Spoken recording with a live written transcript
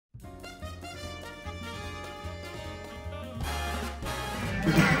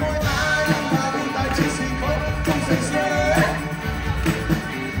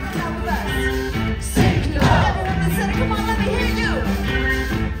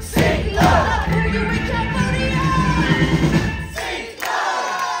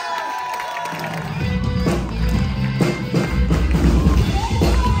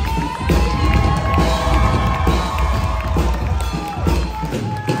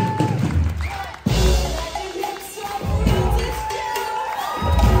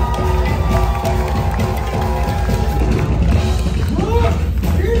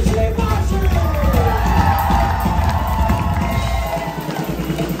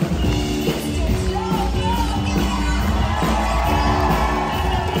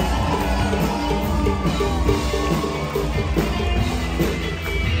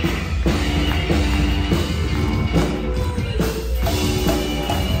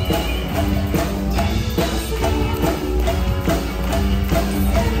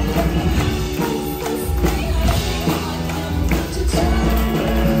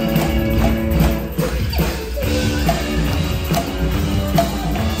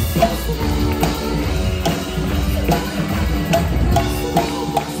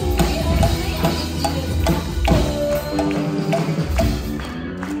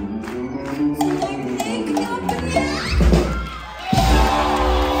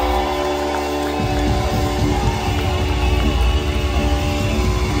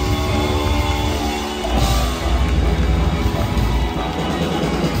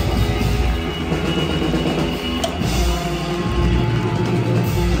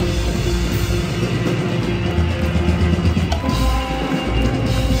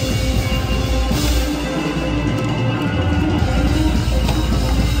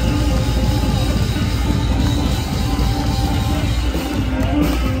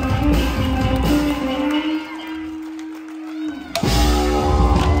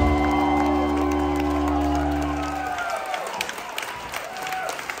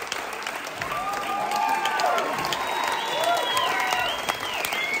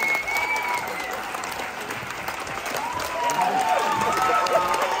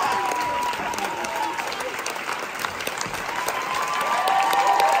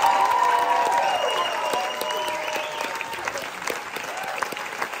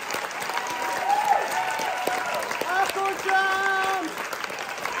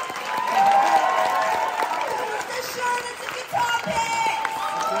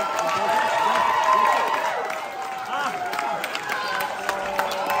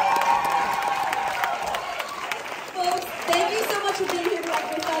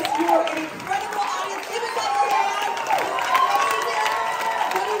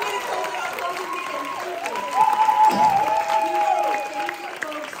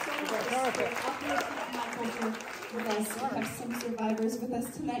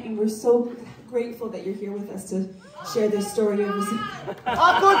We're so grateful that you're here with us to share this story of resilience. To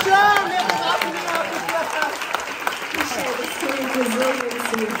share this story of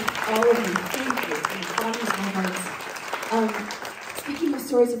resiliency with all of you. Thank you. It warms my hearts. Speaking of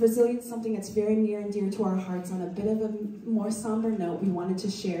stories of resilience, something that's very near and dear to our hearts, on a bit of a more somber note, we wanted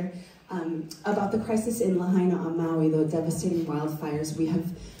to share about the crisis in Lahaina on Maui, the devastating wildfires. We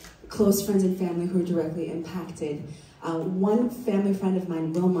have close friends and family who are directly impacted. One family friend of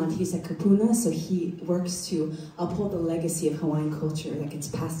mine, Wilmont, he's a kapuna, so he works to uphold the legacy of Hawaiian culture that gets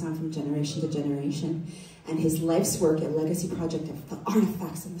passed down from generation to generation. And his life's work at Legacy Project, of the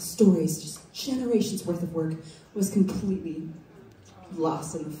artifacts and the stories, just generations worth of work, was completely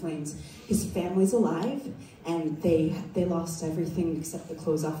lost in the flames. His family's alive, and they lost everything except the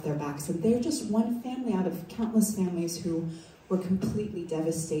clothes off their backs. And they're just one family out of countless families who were completely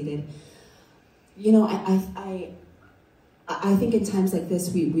devastated. You know, I think in times like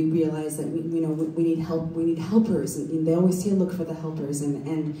this, we realize that we need help. We need helpers, and they always say look for the helpers.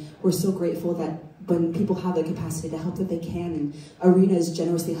 And we're so grateful that when people have the capacity to help, that they can. And Arena is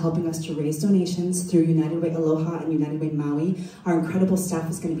generously helping us to raise donations through United Way Aloha and United Way Maui. Our incredible staff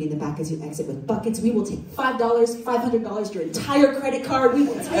is going to be in the back as you exit with buckets. We will take $5, $500, your entire credit card. We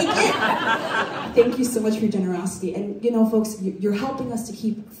will take it. Thank you so much for your generosity. And you know, folks, you're helping us to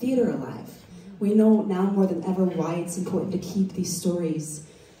keep theater alive. We know now more than ever why it's important to keep these stories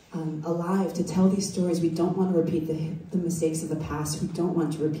alive, to tell these stories. We don't want to repeat the mistakes of the past. We don't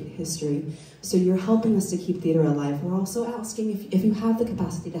want to repeat history. So you're helping us to keep theater alive. We're also asking if you have the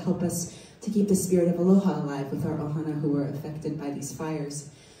capacity to help us to keep the spirit of aloha alive with our ohana who were affected by these fires.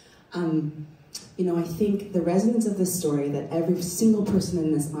 You know, I think the resonance of this story that every single person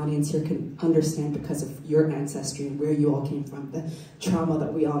in this audience here can understand because of your ancestry and where you all came from, the trauma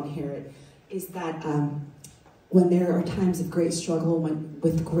that we all inherit, is that when there are times of great struggle,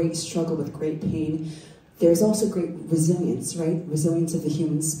 with great pain, there's also great resilience, right? Resilience of the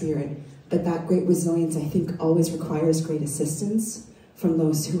human spirit. But that great resilience, I think, always requires great assistance from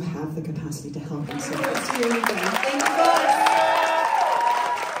those who have the capacity to help. And so that's really good. Thank you, God.